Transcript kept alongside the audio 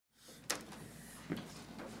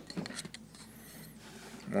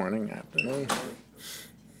Morning, afternoon.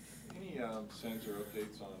 Any sense or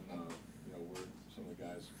updates on where some of the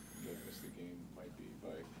guys that missed the game might be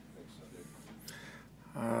by next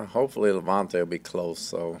Sunday? Hopefully Levante will be close,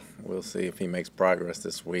 so we'll see if he makes progress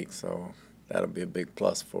this week. So that'll be a big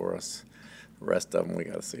plus for us. The rest of them we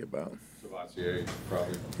got to see about. Savatier,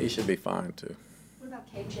 probably. He should be fine too. What about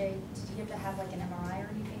KJ? Did he have to have like an MRI or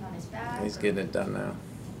anything on his back? He's getting it done now.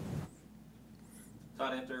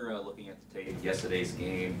 Todd, after looking at the tape yesterday's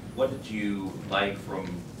game, what did you like from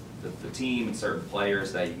the team and certain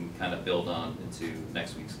players that you can kind of build on into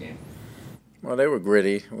next week's game? Well, they were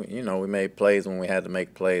gritty. We made plays when we had to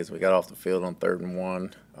make plays. We got off the field on 3rd and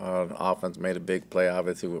 1. The offense made a big play,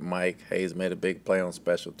 obviously, with Mike. Hayes made a big play on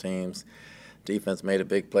special teams. Defense made a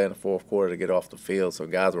big play in the 4th quarter to get off the field. So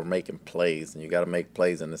guys were making plays, and you got to make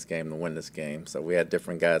plays in this game to win this game. So we had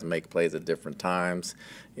different guys make plays at different times,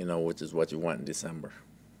 which is what you want in December.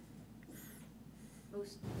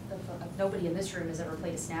 Nobody in this room has ever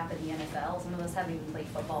played a snap in the NFL. Some of us haven't even played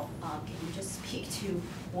football. Can you just speak to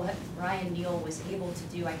what Ryan Neal was able to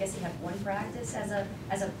do? I guess he had one practice as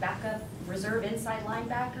a backup reserve inside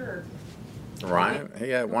linebacker. Ryan, he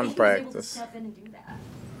had one he practice. Was able to step in and do that.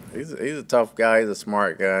 He's a tough guy. He's a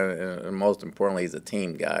smart guy, and most importantly, he's a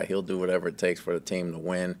team guy. He'll do whatever it takes for the team to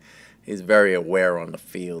win. He's very aware on the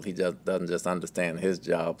field. He just doesn't just understand his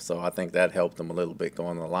job. So I think that helped him a little bit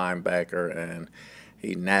going to linebacker, and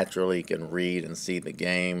he naturally can read and see the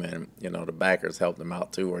game. And the backers helped him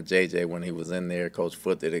out too. Or JJ, when he was in there, Coach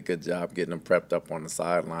Foote did a good job getting him prepped up on the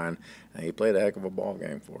sideline, and he played a heck of a ball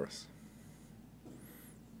game for us.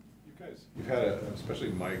 You've had, especially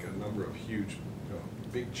Mike, a number of huge,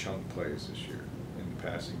 big chunk plays this year in the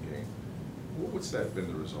passing game. What's that been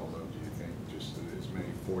the result of, do you think? Just as many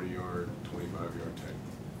 40-yard, 25-yard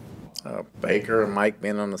type? Baker and Mike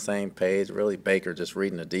being on the same page. Really, Baker just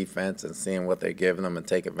reading the defense and seeing what they're giving him and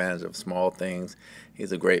take advantage of small things.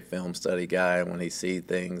 He's a great film study guy, and when he sees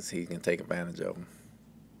things, he can take advantage of them.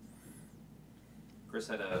 Chris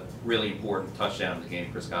had a really important touchdown in the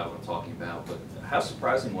game, Chris Godwin I'm talking about, but how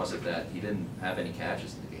surprising was it that he didn't have any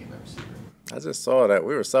catches in the game at receiver? I just saw that.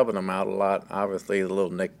 We were subbing him out a lot. Obviously, he's a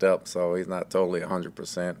little nicked up, so he's not totally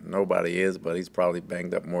 100%. Nobody is, but he's probably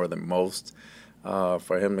banged up more than most.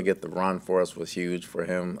 For him to get the run for us was huge for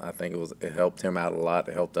him. I think it helped him out a lot.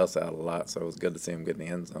 It helped us out a lot, so it was good to see him get in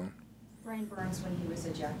the end zone. Brian Burns, when he was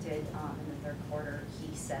ejected in the 3rd quarter,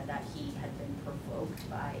 he said that he had been provoked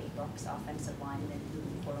by a Bucs offensive lineman who,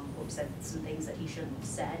 quote-unquote, said some things that he shouldn't have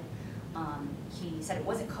said. He said it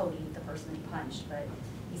wasn't Cody, the person that he punched, but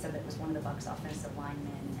he said that it was one of the Bucs offensive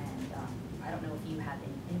linemen, and I don't know if you have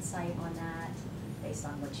any insight on that based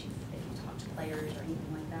on if you talked to players or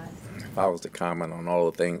anything like that. If I was to comment on all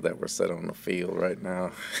the things that were said on the field right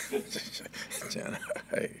now, Jenna,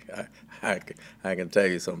 I can tell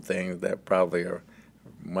you some things that probably are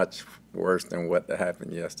much worse than what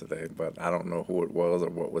happened yesterday, but I don't know who it was or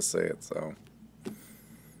what was said, so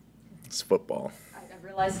it's football. I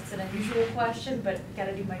realize it's an unusual question, but got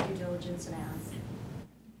to do my due diligence and ask.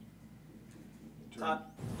 Todd?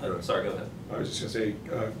 Sorry, go ahead. I was just going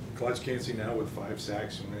to say, Clutch Cansey now with 5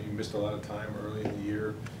 sacks. You missed a lot of time early in the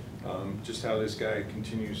year. Just how this guy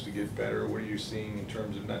continues to get better. What are you seeing in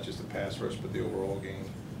terms of not just the pass rush, but the overall game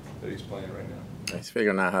that he's playing right now? He's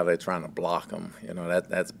figuring out how they're trying to block him.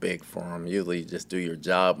 That's big for him. Usually you just do your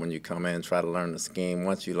job when you come in and try to learn the scheme.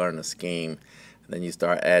 Once you learn the scheme, then you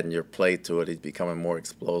start adding your play to it. He's becoming more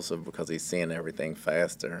explosive because he's seeing everything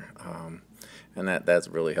faster. And that's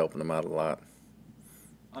really helping him out a lot.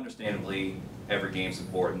 Understandably, every game's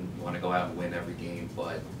important. You want to go out and win every game,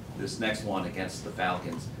 but this next one against the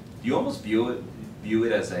Falcons, do you almost view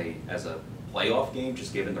it as a playoff game,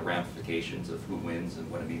 just given the ramifications of who wins and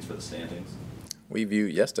what it means for the standings? We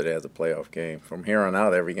viewed yesterday as a playoff game. From here on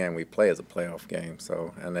out, every game we play is a playoff game.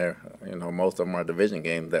 So, and most of them are division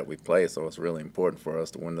games that we play. So it's really important for us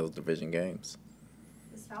to win those division games.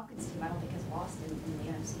 This Falcons team, I don't think has lost in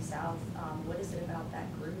the NFC South. What is it about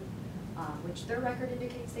that group? Which their record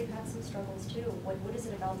indicates they've had some struggles too. What is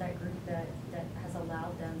it about that group that has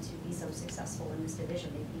allowed them to be so successful in this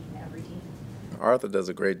division? They've beaten every team. Arthur does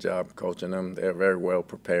a great job coaching them. They're very well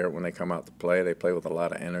prepared when they come out to play. They play with a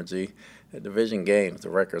lot of energy. At division games,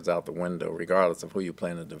 the record's out the window. Regardless of who you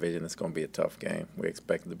play in the division, it's going to be a tough game. We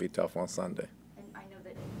expect it to be tough on Sunday. And I know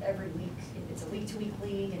that every week, it's a week-to-week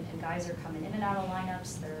league, and guys are coming in and out of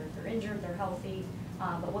lineups. They're injured, they're healthy.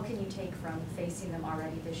 But what can you take from facing them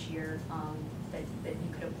already this year that you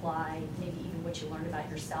could apply, maybe even what you learned about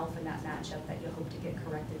yourself in that matchup that you hope to get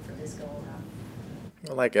corrected for this go-around?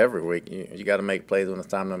 Well, like every week, you got to make plays when it's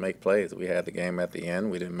time to make plays. We had the game at the end.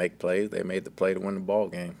 We didn't make plays. They made the play to win the ball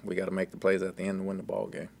game. We got to make the plays at the end to win the ball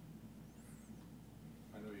game.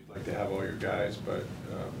 I know you'd like to have all your guys, but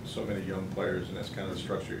so many young players, and that's kind of the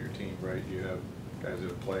structure of your team, right? You have guys that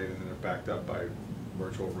have played, and then they're backed up by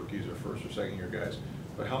virtual rookies or first or second year guys.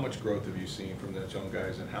 But how much growth have you seen from those young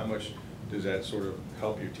guys, and how much does that sort of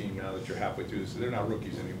help your team now that you're halfway through this? They're not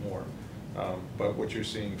rookies anymore. But what you're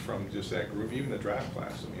seeing from just that group, even the draft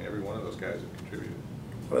class, I mean, every one of those guys have contributed.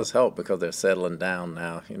 Well, it's helped because they're settling down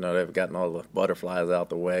now. You know, they've gotten all the butterflies out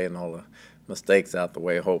the way and all the mistakes out the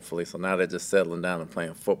way, hopefully. So now they're just settling down and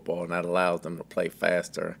playing football, and that allows them to play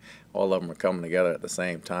faster. All of them are coming together at the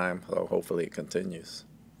same time, so hopefully it continues.